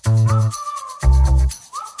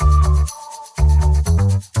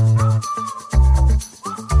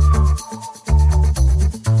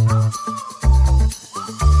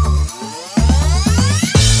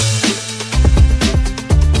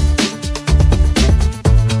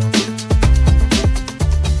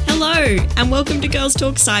and welcome to Girls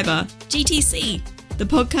Talk Cyber, GTC, the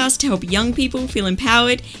podcast to help young people feel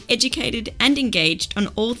empowered, educated, and engaged on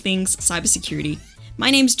all things cybersecurity. My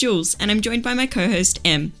name's Jules, and I'm joined by my co-host,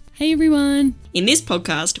 Em. Hey everyone! In this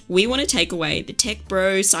podcast, we want to take away the tech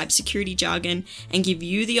bro cybersecurity jargon and give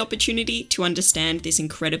you the opportunity to understand this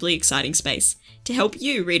incredibly exciting space to help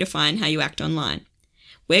you redefine how you act online.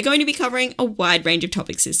 We're going to be covering a wide range of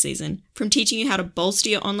topics this season, from teaching you how to bolster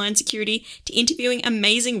your online security to interviewing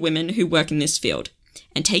amazing women who work in this field,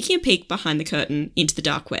 and taking a peek behind the curtain into the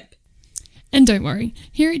dark web. And don't worry,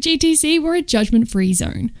 here at GTC we're a judgment-free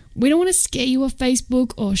zone. We don't want to scare you off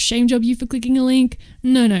Facebook or shame job you for clicking a link.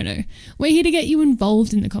 No. We're here to get you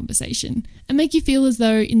involved in the conversation and make you feel as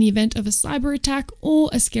though in the event of a cyber attack or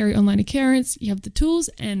a scary online occurrence, you have the tools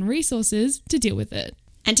and resources to deal with it.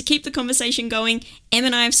 And to keep the conversation going, Em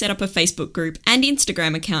and I have set up a Facebook group and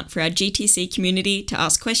Instagram account for our GTC community to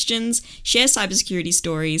ask questions, share cybersecurity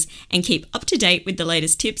stories, and keep up to date with the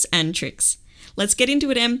latest tips and tricks. Let's get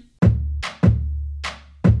into it, Em.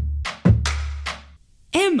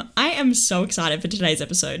 Em, I am so excited for today's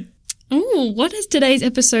episode. Ooh, what has today's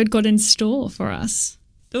episode got in store for us?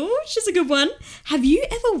 Oh, she's a good one. Have you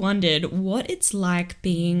ever wondered what it's like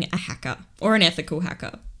being a hacker or an ethical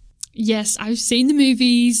hacker? Yes, I've seen the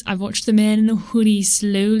movies. I've watched the man in the hoodie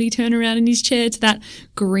slowly turn around in his chair to that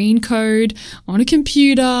green code on a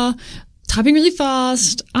computer, typing really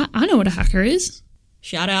fast. I know what a hacker is.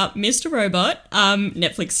 Shout out Mr. Robot,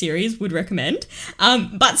 Netflix series, would recommend.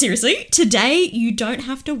 But seriously, today you don't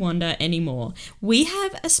have to wonder anymore. We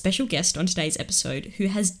have a special guest on today's episode who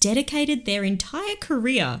has dedicated their entire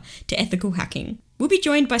career to ethical hacking. We'll be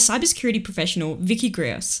joined by cybersecurity professional Vicky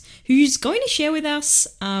Grios, who's going to share with us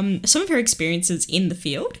some of her experiences in the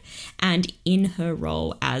field and in her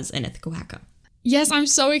role as an ethical hacker. Yes, I'm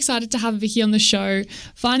so excited to have Vicky on the show.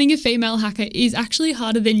 Finding a female hacker is actually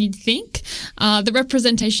harder than you'd think. The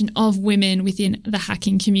representation of women within the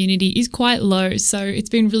hacking community is quite low, so it's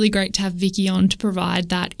been really great to have Vicky on to provide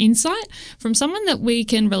that insight from someone that we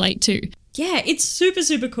can relate to. Yeah, it's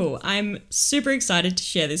super cool. I'm super excited to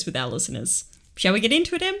share this with our listeners. Shall we get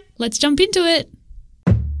into it, Em? Let's jump into it.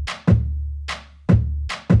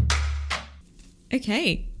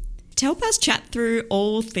 Okay. To help us chat through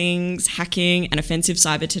all things hacking and offensive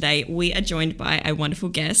cyber today, we are joined by a wonderful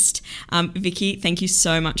guest. Vicky, thank you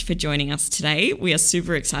so much for joining us today. We are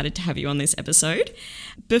super excited to have you on this episode.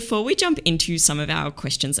 Before we jump into some of our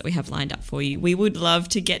questions that we have lined up for you, we would love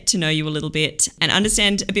to get to know you a little bit and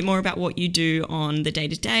understand a bit more about what you do on the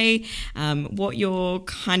day-to-day, what your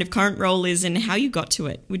kind of current role is and how you got to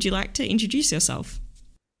it. Would you like to introduce yourself?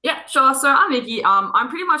 Yeah, sure. So I'm Vicky. I'm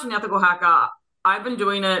pretty much an ethical hacker. I've been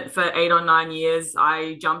doing it for 8 or 9 years.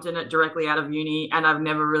 I jumped in it directly out of uni and I've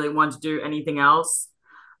never really wanted to do anything else.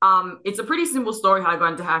 It's a pretty simple story how I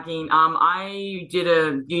got into hacking. I did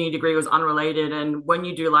a uni degree, it was unrelated. And when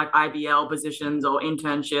you do like IBL positions or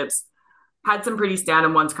internships, had some pretty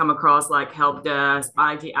standard ones come across like help desk,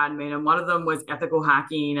 IT admin. And one of them was ethical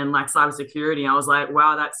hacking and like cybersecurity. I was like,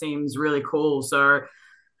 wow, that seems really cool. So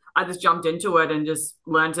I just jumped into it and just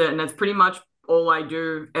learned it. And that's pretty much all I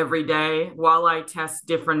do every day. While I test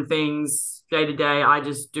different things day to day, I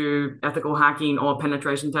just do ethical hacking or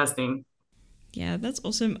penetration testing. Yeah, that's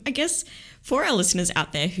awesome. I guess for our listeners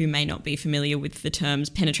out there who may not be familiar with the terms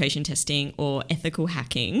penetration testing or ethical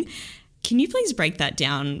hacking, can you please break that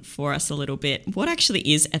down for us a little bit? What actually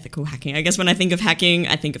is ethical hacking? I guess when I think of hacking,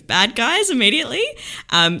 I think of bad guys immediately.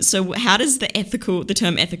 So how does the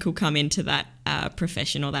term ethical come into that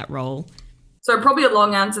profession or that role? So probably a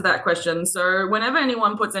long answer to that question. So whenever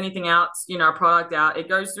anyone puts anything out, a product out, it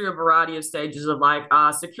goes through a variety of stages of like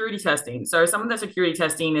security testing. So some of the security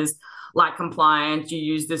testing is like compliance. You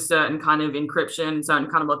use this certain kind of encryption, certain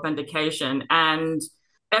kind of authentication. And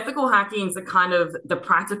ethical hacking is the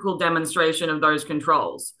practical demonstration of those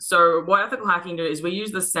controls. So what ethical hacking do is we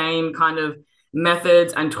use the same kind of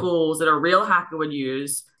methods and tools that a real hacker would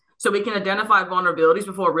use. So we can identify vulnerabilities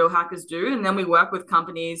before real hackers do, and then we work with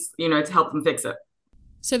companies, to help them fix it.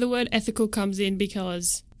 So the word ethical comes in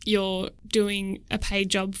because you're doing a paid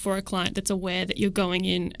job for a client that's aware that you're going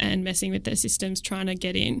in and messing with their systems, trying to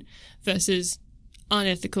get in, versus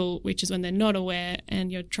unethical, which is when they're not aware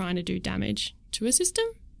and you're trying to do damage to a system?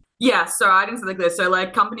 Yeah, so I didn't think this. So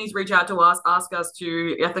like companies reach out to us, ask us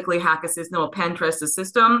to ethically hack a system or pen test a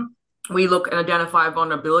system. We look and identify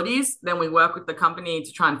vulnerabilities. Then we work with the company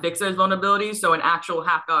to try and fix those vulnerabilities. So an actual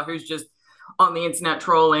hacker who's just on the internet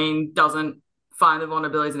trolling doesn't find the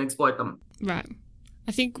vulnerabilities and exploit them. Right.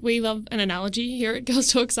 I think we love an analogy here at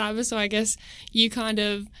Girls Talk Cyber. So I guess you kind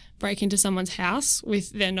of break into someone's house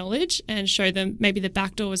with their knowledge and show them maybe the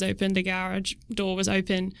back door was open, the garage door was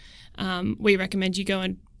open. We recommend you go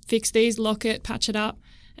and fix these, lock it, patch it up.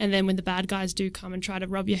 And then when the bad guys do come and try to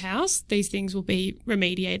rob your house, these things will be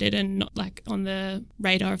remediated and not like on the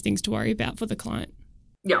radar of things to worry about for the client.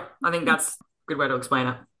 Yeah, I think that's a good way to explain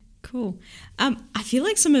it. Cool. I feel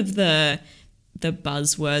like some of the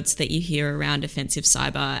buzzwords that you hear around offensive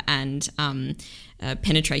cyber and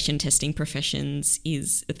penetration testing professions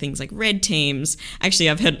is things like red teams. Actually,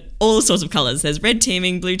 I've heard all sorts of colours. There's red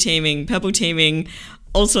teaming, blue teaming, purple teaming,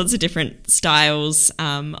 all sorts of different styles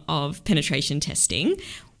of penetration testing.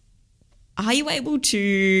 Are you able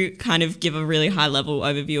to kind of give a really high level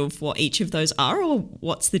overview of what each of those are, or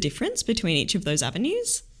what's the difference between each of those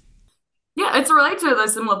avenues? Yeah, it's related to the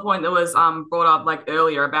similar point that was brought up like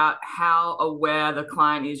earlier about how aware the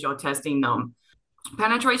client is you're testing them.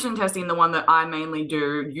 Penetration testing, the one that I mainly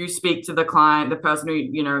do, you speak to the client, the person who,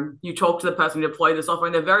 you talk to the person who deployed the software,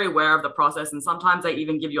 and they're very aware of the process. And sometimes they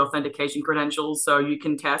even give you authentication credentials so you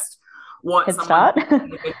can test what someone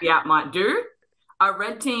in the app might do. A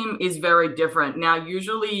red team is very different. Now,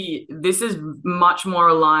 usually this is much more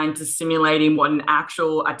aligned to simulating what an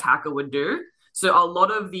actual attacker would do. So a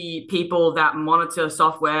lot of the people that monitor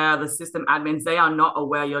software, the system admins, they are not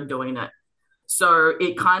aware you're doing it. So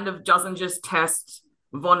it kind of doesn't just test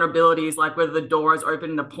vulnerabilities like whether the door is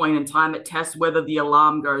open in a point in time. It tests whether the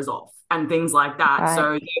alarm goes off and things like that. Right.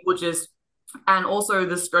 So they will just, and also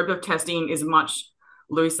the scope of testing is much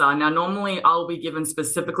looser. Now, normally I'll be given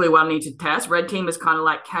specifically what I need to test. Red team is kind of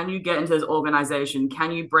like, can you get into this organization?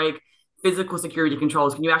 Can you break physical security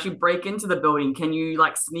controls? Can you actually break into the building? Can you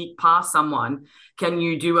like sneak past someone? Can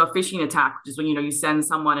you do a phishing attack, which is when, you send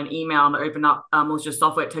someone an email and open up malicious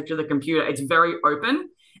software to the computer. It's very open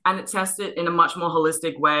and it tests it in a much more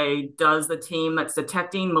holistic way. Does the team that's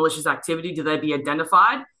detecting malicious activity, do they be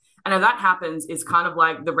identified? And if that happens, it's kind of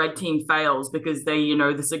like the red team fails because they,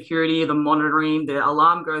 the security, the monitoring, the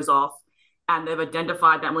alarm goes off and they've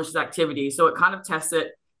identified that malicious activity. So it kind of tests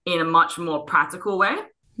it in a much more practical way.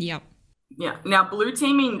 Yep. Yeah. Now, blue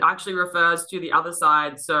teaming actually refers to the other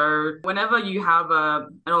side. So whenever you have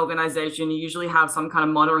an organization, you usually have some kind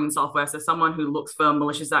of monitoring software. So someone who looks for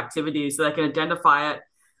malicious activities so they can identify it,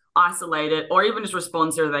 isolate it, or even just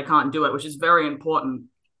respond so they can't do it, which is very important.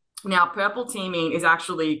 Now, purple teaming is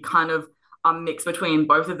actually kind of a mix between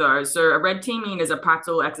both of those. So a red teaming is a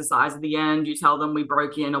practical exercise. At the end, you tell them we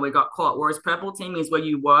broke in or we got caught, whereas purple teaming is where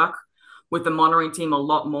you work with the monitoring team a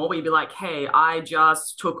lot more, where you'd be like, hey, I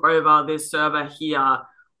just took over this server here.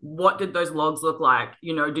 What did those logs look like?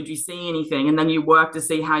 Did you see anything? And then you work to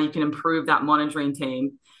see how you can improve that monitoring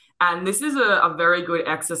team. And this is a very good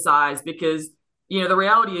exercise because, the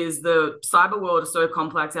reality is the cyber world is so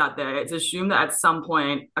complex out there. It's assumed that at some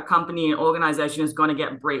point a company, an organization is going to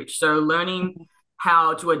get breached. So learning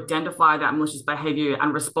how to identify that malicious behavior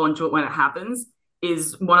and respond to it when it happens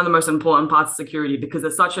is one of the most important parts of security because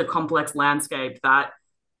it's such a complex landscape that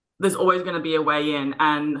there's always going to be a way in.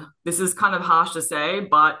 And this is kind of harsh to say,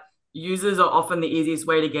 but users are often the easiest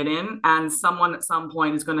way to get in. And someone at some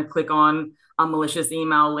point is going to click on a malicious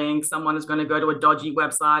email link. Someone is going to go to a dodgy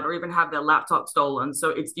website or even have their laptop stolen.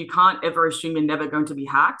 So you can't ever assume you're never going to be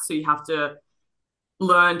hacked. So you have to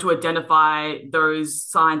learn to identify those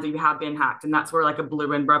signs that you have been hacked. And that's where like a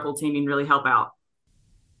blue and purple teaming really help out.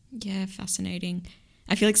 Yeah, fascinating.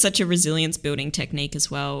 I feel like such a resilience building technique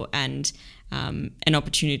as well, and an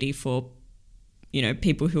opportunity for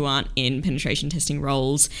people who aren't in penetration testing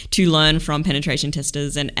roles to learn from penetration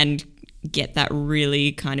testers and get that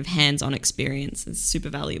really kind of hands-on experience. Is super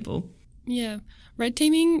valuable. Yeah. Red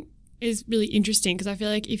teaming is really interesting because I feel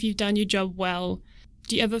like if you've done your job well,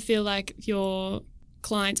 do you ever feel like your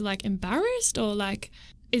clients are like embarrassed or like,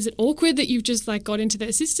 is it awkward that you've just like got into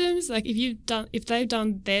their systems? Like if they've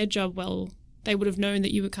done their job well, they would have known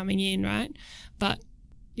that you were coming in, right? But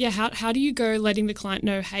yeah, how do you go letting the client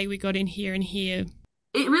know, hey, we got in here and here?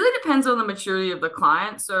 It really depends on the maturity of the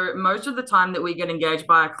client. So most of the time that we get engaged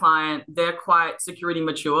by a client, they're quite security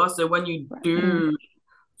mature. So when you do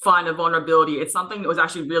find a vulnerability, it's something that was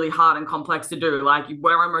actually really hard and complex to do. Like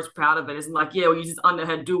where I'm most proud of it isn't like, yeah, we used this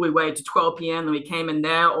underhead do, we waited to 12 p.m. and we came in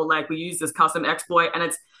there, or like we used this custom exploit and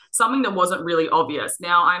it's something that wasn't really obvious.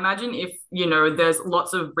 Now, I imagine if, there's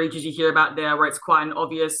lots of breaches you hear about there where it's quite an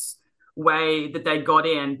obvious way that they got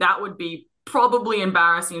in, that would be probably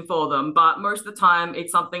embarrassing for them. But most of the time,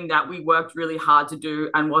 it's something that we worked really hard to do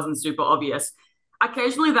and wasn't super obvious.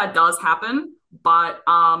 Occasionally that does happen, But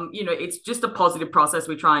it's just a positive process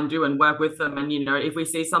we try and do and work with them. And if we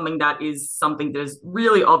see something that is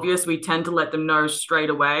really obvious, we tend to let them know straight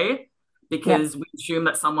away because we assume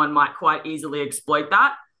that someone might quite easily exploit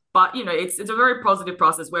that. But it's a very positive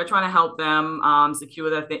process. We're trying to help them secure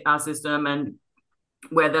their system, and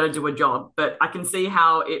we're there to do a job. But I can see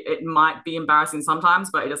how it might be embarrassing sometimes,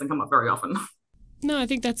 but it doesn't come up very often. No, I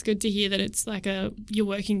think that's good to hear that it's like you're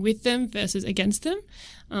working with them versus against them.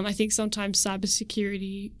 I think sometimes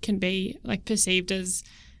cybersecurity can be like perceived as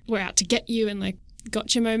we're out to get you and like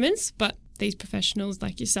gotcha moments, but these professionals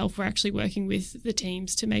like yourself were actually working with the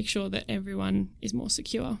teams to make sure that everyone is more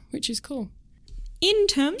secure, which is cool. In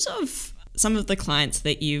terms of some of the clients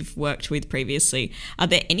that you've worked with previously, are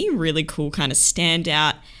there any really cool kind of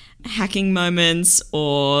standout hacking moments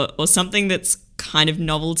or something that's kind of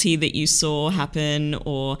novelty that you saw happen?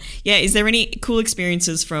 Or is there any cool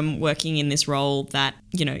experiences from working in this role that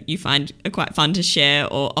you find are quite fun to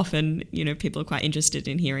share, or often people are quite interested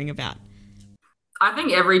in hearing about? I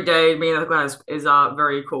think every day being at the class is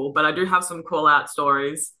very cool, but I do have some call out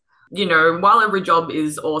stories. While every job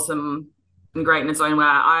is awesome and great in its own way,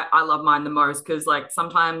 I love mine the most because like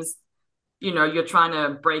sometimes you're trying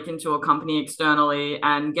to break into a company externally,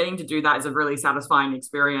 and getting to do that is a really satisfying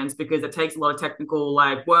experience because it takes a lot of technical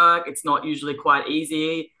work. It's not usually quite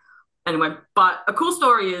easy. Anyway, but a cool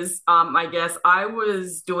story is, I guess I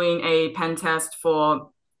was doing a pen test for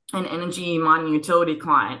an energy mining utility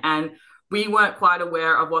client, and we weren't quite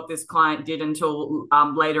aware of what this client did until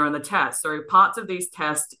later in the test. So parts of these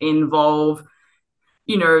tests involve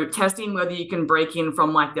testing whether you can break in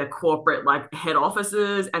from their corporate head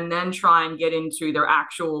offices, and then try and get into their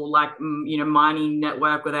actual mining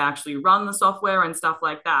network where they actually run the software and stuff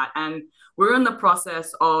like that. And we're in the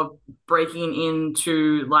process of breaking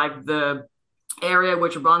into the area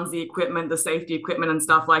which runs the equipment, the safety equipment and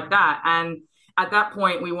stuff like that. And at that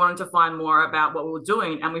point, we wanted to find more about what we were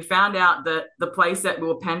doing. And we found out that the place that we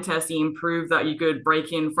were pen testing proved that you could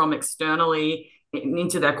break in from externally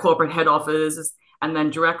into their corporate head office and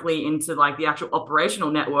then directly into the actual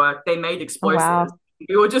operational network. They made explosives. Oh, wow.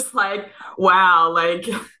 We were just wow,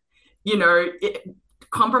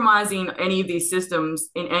 compromising any of these systems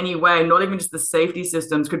in any way, not even just the safety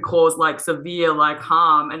systems, could cause severe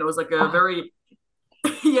harm. And it was a very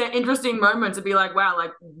interesting moment to be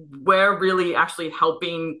wow, we're really actually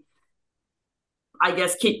helping, I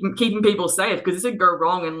guess, keeping people safe, because this would go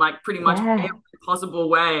wrong in pretty much every possible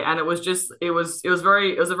way. And it was a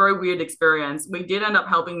very weird experience. We did end up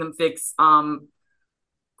helping them fix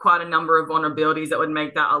quite a number of vulnerabilities that would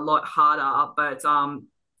make that a lot harder. But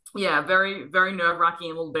very, very nerve-wracking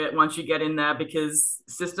a little bit once you get in there, because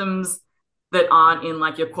systems that aren't in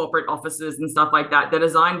your corporate offices and stuff like that, they're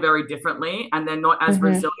designed very differently and they're not as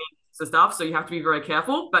resilient to stuff. So you have to be very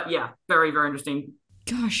careful. But very, very interesting.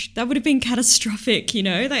 Gosh, that would have been catastrophic,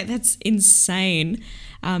 that's insane,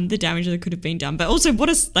 the damage that could have been done. But also, what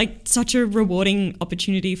is such a rewarding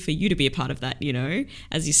opportunity for you to be a part of that,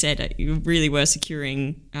 as you said, you really were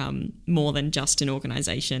securing more than just an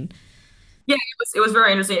organization. Yeah, it was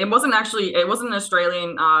very interesting. It wasn't an Australian, it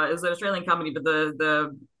was an Australian company, but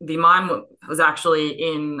the mine was actually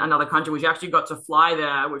in another country, which actually got to fly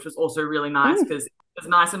there, which was also really nice because it's a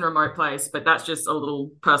nice and remote place, but that's just a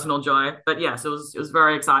little personal joy. But yes, it was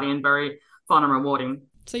very exciting and very fun and rewarding.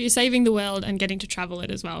 So you're saving the world and getting to travel it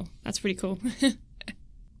as well. That's pretty cool.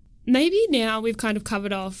 Maybe now we've kind of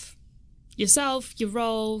covered off yourself, your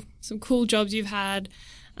role, some cool jobs you've had,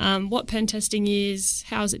 what pen testing is,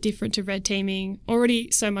 how is it different to red teaming, already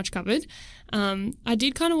so much covered. I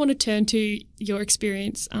did kind of want to turn to your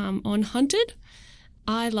experience on Hunted.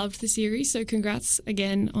 I loved the series, so congrats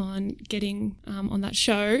again on getting on that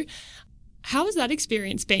show. How has that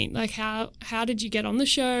experience been? How did you get on the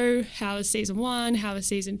show? How is season 1? How is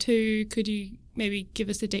season 2? Could you maybe give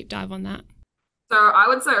us a deep dive on that? So I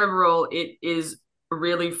would say overall it is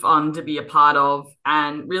really fun to be a part of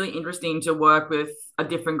and really interesting to work with a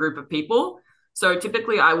different group of people. So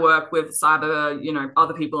typically I work with cyber,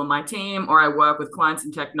 other people in my team, or I work with clients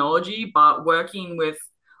in technology, but working with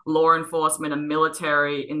law enforcement and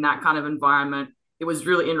military in that kind of environment, it was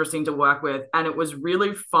really interesting to work with. And it was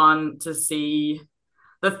really fun to see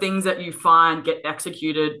the things that you find get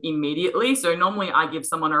executed immediately. So normally I give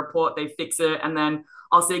someone a report, they fix it, and then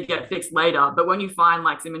I'll see it get fixed later. But when you find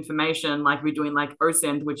some information, we're doing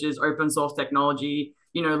OSINT, which is open source technology,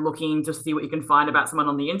 looking to see what you can find about someone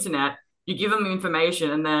on the internet, you give them the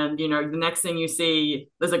information, and then, the next thing you see,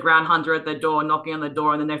 there's a ground hunter at their door, knocking on the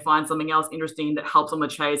door, and then they find something else interesting that helps on the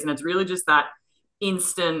chase. And it's really just that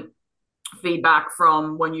instant feedback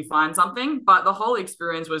from when you find something, but the whole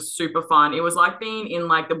experience was super fun. It was like being in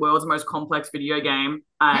like the world's most complex video game,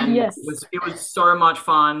 and Yes. it was so much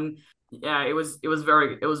fun. Yeah, it was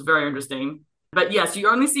very interesting. But yes, you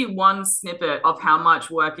only see one snippet of how much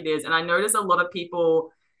work it is, and I notice a lot of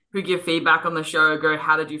people who give feedback on the show go,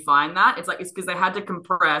 "How did you find that?" It's like it's because they had to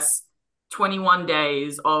compress 21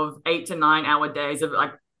 days of 8 to 9 hour days of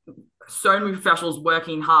like so many professionals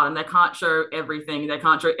working hard, and they can't show everything. They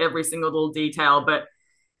can't show every single little detail, but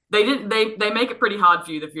they make it pretty hard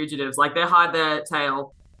for you, the fugitives. Like they hide their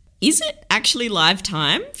tail. Is it actually live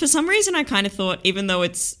time? For some reason, I kind of thought, even though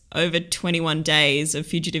it's over 21 days of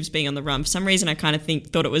fugitives being on the run, for some reason, I kind of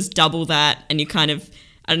thought it was double that. And you kind of,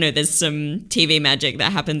 I don't know, there's some TV magic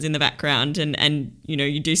that happens in the background and you know,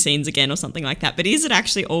 you do scenes again or something like that. But is it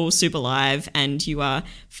actually all super live and you are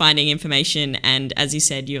finding information and, as you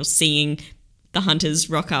said, you're seeing the hunters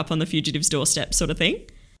rock up on the fugitives' doorstep sort of thing?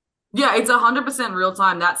 Yeah, it's 100% real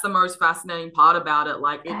time. That's the most fascinating part about it.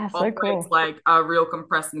 Like it So operates cool. like a real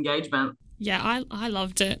compressed engagement. Yeah, I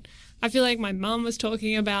loved it. I feel like my mum was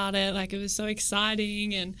talking about it, like it was so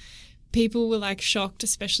exciting, and people were like shocked,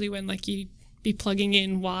 especially when like you be plugging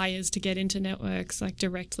in wires to get into networks like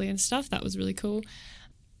directly and stuff. That was really cool.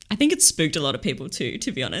 I think it spooked a lot of people too,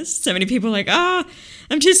 to be honest. So many people are like,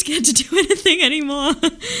 I'm too scared to do anything anymore.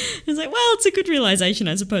 It's like, well, it's a good realization,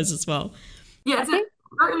 I suppose, as well. Yeah, it's a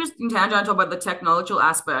very interesting tangent to talk about the technological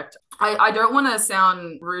aspect. I don't want to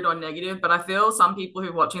sound rude or negative, but I feel some people who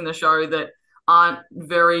are watching the show that aren't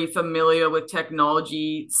very familiar with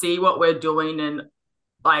technology see what we're doing and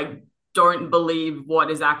like don't believe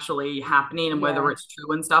what is actually happening and whether it's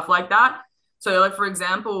true and stuff like that. So, like for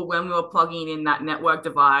example, when we were plugging in that network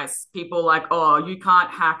device, people like, oh, you can't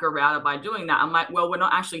hack a router by doing that. I'm like, well, we're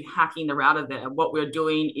not actually hacking the router there. What we're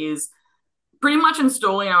doing is pretty much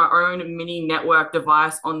installing our own mini network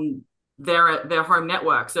device on their home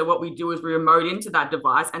network. So what we do is we remote into that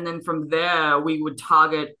device, and then from there we would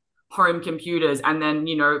target home computers and then,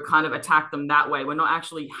 you know, kind of attack them that way. We're not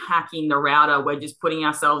actually hacking the router. We're just putting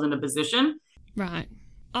ourselves in a position. Right.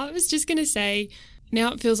 I was just going to say,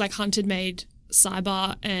 now it feels like Hunt had made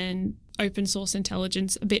cyber and open source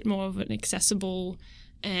intelligence a bit more of an accessible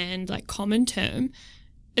and like common term.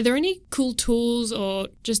 Are there any cool tools or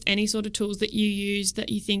just any sort of tools that you use that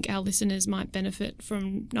you think our listeners might benefit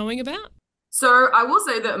from knowing about? So I will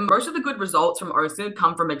say that most of the good results from OSINT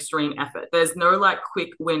come from extreme effort. There's no like quick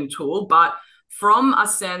win tool, but from a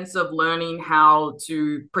sense of learning how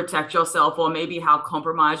to protect yourself or maybe how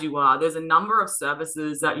compromised you are, there's a number of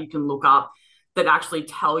services that you can look up that actually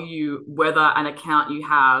tell you whether an account you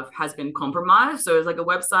have has been compromised. So it's like a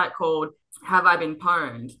website called Have I Been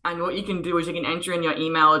Pwned? And what you can do is you can enter in your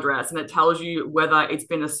email address and it tells you whether it's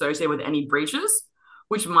been associated with any breaches,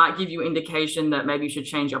 which might give you indication that maybe you should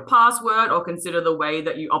change your password or consider the way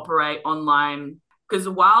that you operate online. Because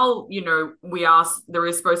while, you know, there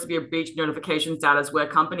is supposed to be a breach notification status where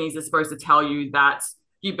companies are supposed to tell you that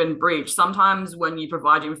you've been breached. Sometimes when you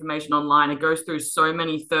provide your information online, it goes through so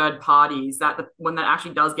many third parties that when that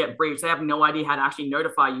actually does get breached, they have no idea how to actually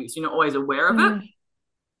notify you. So you're not always aware of it.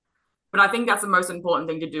 But I think that's the most important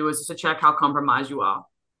thing to do is just to check how compromised you are.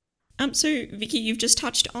 So, Vicky, you've just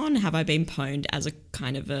touched on Have I Been Pwned as a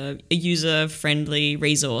kind of a user-friendly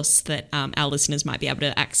resource that our listeners might be able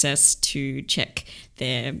to access to check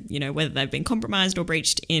their, you know, whether they've been compromised or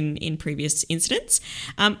breached in previous incidents.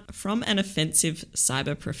 From an offensive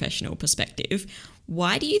cyber professional perspective,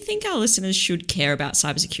 why do you think our listeners should care about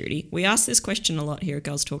cybersecurity? We ask this question a lot here at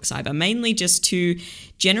Girls Talk Cyber, mainly just to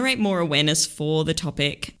generate more awareness for the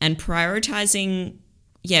topic and prioritizing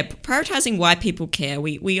why people care.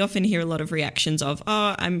 We often hear a lot of reactions of,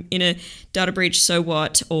 oh, I'm in a data breach, so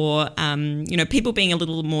what? Or, you know, people being a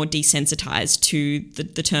little more desensitized to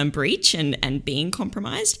the term breach and being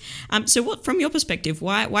compromised. So what, from your perspective,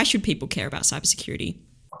 why should people care about cybersecurity?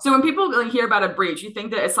 So when people hear about a breach, you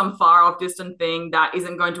think that it's some far off distant thing that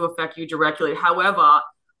isn't going to affect you directly. However,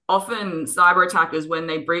 often cyber attackers, when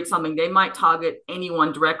they breach something, they might target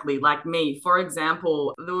anyone directly, like me. For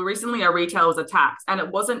example, there were recently a retailer was attacked, and it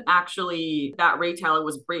wasn't actually that retailer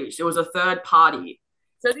was breached. It was a third party.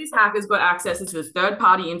 So these hackers got access to this third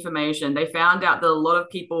party information. They found out that a lot of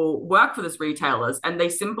people work for this retailers, and they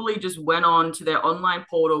simply just went on to their online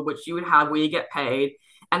portal, which you would have where you get paid,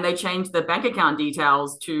 and they changed the bank account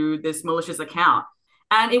details to this malicious account.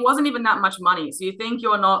 And it wasn't even that much money. So you think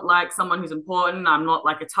you're not like someone who's important. I'm not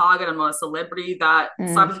like a target. I'm not a celebrity. That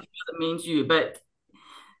cybersecurity doesn't mean to you. But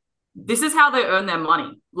this is how they earn their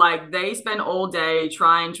money. Like they spend all day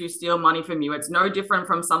trying to steal money from you. It's no different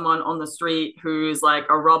from someone on the street who's like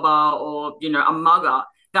a robber or, you know, a mugger.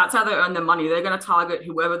 That's how they earn their money. They're going to target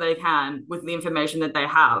whoever they can with the information that they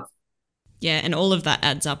have. Yeah, and all of that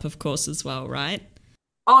adds up, of course, as well, right?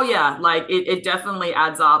 Oh yeah, like it definitely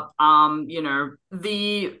adds up.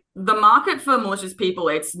 The market for malicious people,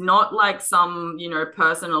 it's not like some,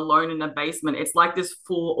 person alone in a basement. It's like this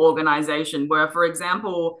full organization where, for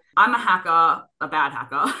example, I'm a hacker, a bad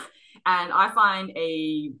hacker, and I find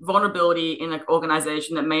a vulnerability in an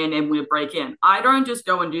organization that may enable me to break in. I don't just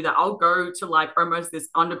go and do that. I'll go to like almost this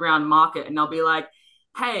underground market and I'll be like,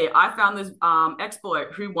 hey, I found this exploit,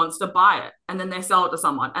 who wants to buy it? And then they sell it to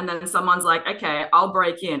someone. And then someone's like, okay, I'll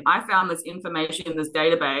break in. I found this information in this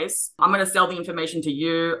database. I'm going to sell the information to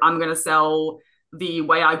you. I'm going to sell the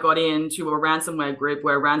way I got into a ransomware group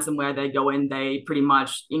where ransomware, they go in, they pretty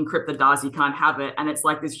much encrypt the data, you can't have it. And it's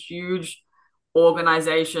like this huge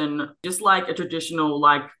organization, just like a traditional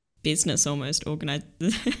like business almost organized.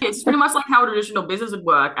 It's pretty much like how a traditional business would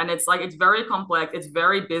work. And it's like, it's very complex, it's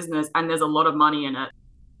very business, and there's a lot of money in it.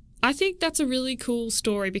 I think that's a really cool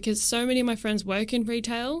story because so many of my friends work in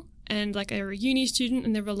retail and like are a uni student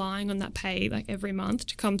and they're relying on that pay like every month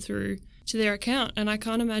to come through to their account. And I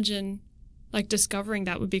can't imagine like discovering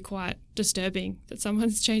that would be quite disturbing, that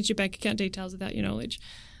someone's changed your bank account details without your knowledge.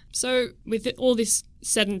 So with all this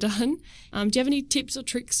said and done, do you have any tips or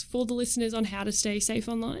tricks for the listeners on how to stay safe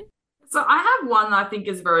online? So I have one that I think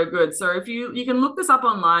is very good. So if you can look this up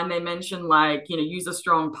online, they mention like, use a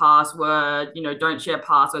strong password, don't share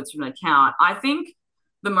passwords from an account. I think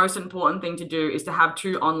the most important thing to do is to have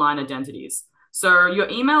 2 online identities. So your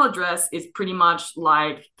email address is pretty much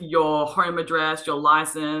like your home address, your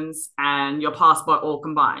license, and your passport all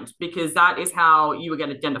combined, because that is how you will get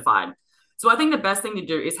identified. So I think the best thing to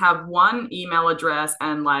do is have one email address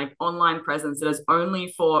and like online presence that is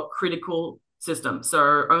only for critical systems.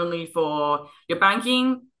 So only for your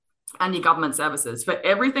banking and your government services. For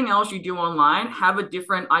everything else you do online, have a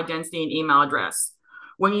different identity and email address.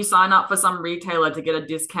 When you sign up for some retailer to get a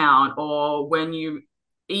discount, or when you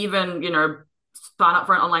even, sign up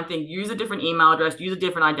for an online thing, use a different email address, use a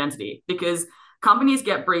different identity, because companies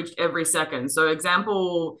get breached every second. So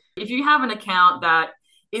example, if you have an account that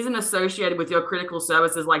isn't associated with your critical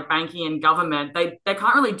services like banking and government, they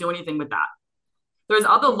can't really do anything with that. There's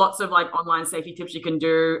other lots of like online safety tips you can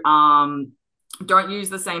do. Don't use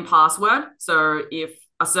the same password. So if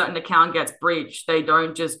a certain account gets breached, they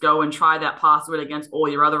don't just go and try that password against all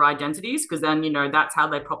your other identities, because then, that's how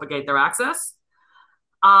they propagate their access.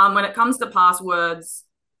 When it comes to passwords,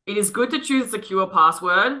 it is good to choose a secure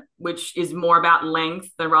password, which is more about length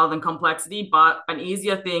rather than complexity. But an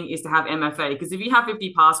easier thing is to have MFA, because if you have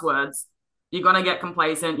 50 passwords, you're going to get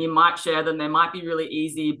complacent. You might share them. They might be really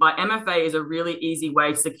easy, but MFA is a really easy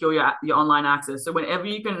way to secure your online access. So whenever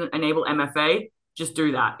you can enable MFA, just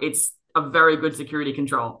do that. It's a very good security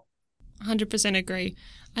control. 100% agree.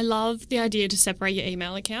 I love the idea to separate your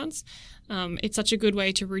email accounts. It's such a good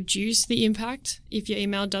way to reduce the impact if your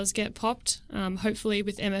email does get popped. Hopefully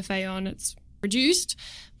with MFA on, it's reduced.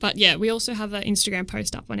 But yeah, we also have an Instagram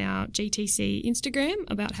post up on our GTC Instagram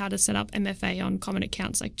about how to set up MFA on common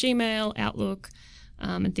accounts like Gmail, Outlook,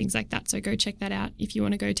 and things like that. So go check that out if you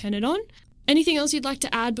want to go turn it on. Anything else you'd like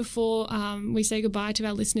to add before we say goodbye to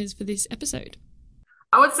our listeners for this episode?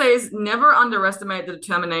 I would say is never underestimate the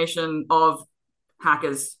determination of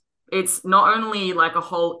hackers. It's not only like a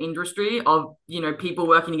whole industry of, people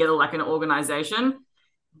working together like an organization.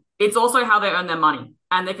 It's also how they earn their money,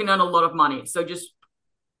 and they can earn a lot of money. So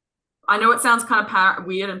I know it sounds kind of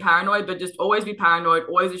weird and paranoid, but just always be paranoid.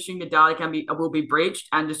 Always assume your data will be breached,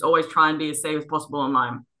 and just always try and be as safe as possible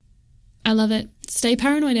online. I love it. Stay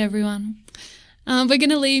paranoid, everyone. We're going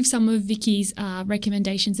to leave some of Vicky's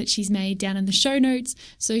recommendations that she's made down in the show notes.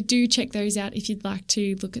 So do check those out if you'd like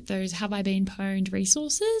to look at those Have I Been Pwned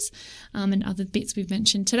resources and other bits we've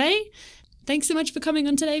mentioned today. Thanks so much for coming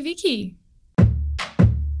on today, Vicky.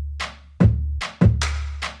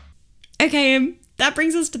 Okay, that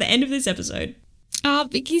brings us to the end of this episode.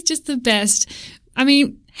 Vicky's just the best. I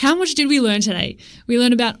mean, how much did we learn today? We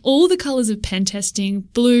learned about all the colours of pen testing,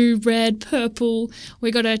 blue, red, purple.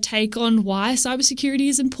 We got our take on why cybersecurity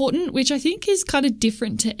is important, which I think is kind of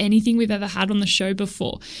different to anything we've ever had on the show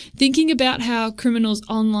before. Thinking about how criminals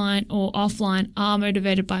online or offline are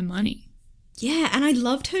motivated by money. Yeah, and I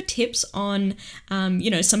loved her tips on,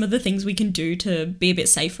 some of the things we can do to be a bit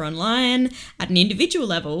safer online at an individual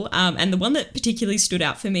level. And the one that particularly stood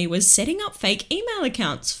out for me was setting up fake email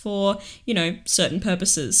accounts for, certain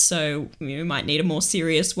purposes. So you might need a more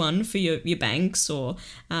serious one for your banks or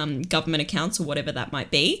government accounts or whatever that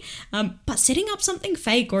might be. But setting up something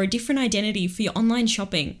fake or a different identity for your online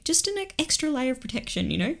shopping, just an extra layer of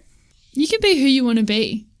protection, You can be who you want to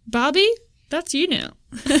be. Barbie, that's you now.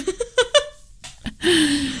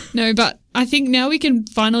 No, but I think now we can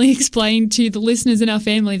finally explain to the listeners in our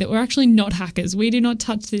family that we're actually not hackers. We do not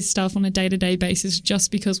touch this stuff on a day-to-day basis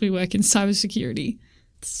just because we work in cybersecurity.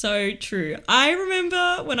 So true. I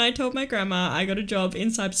remember when I told my grandma I got a job in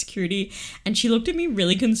cybersecurity and she looked at me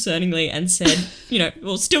really concerningly and said,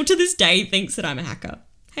 well, still to this day thinks that I'm a hacker.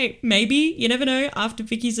 Hey, maybe, you never know, after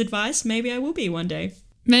Vicky's advice, maybe I will be one day.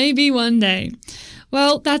 Maybe one day.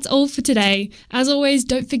 Well, that's all for today. As always,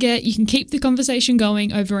 don't forget you can keep the conversation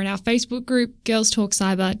going over in our Facebook group, Girls Talk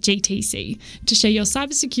Cyber GTC, to share your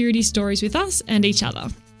cybersecurity stories with us and each other.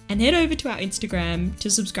 And head over to our Instagram to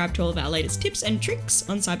subscribe to all of our latest tips and tricks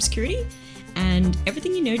on cybersecurity and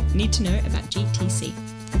everything you need to know about GTC.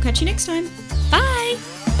 We'll catch you next time. Bye!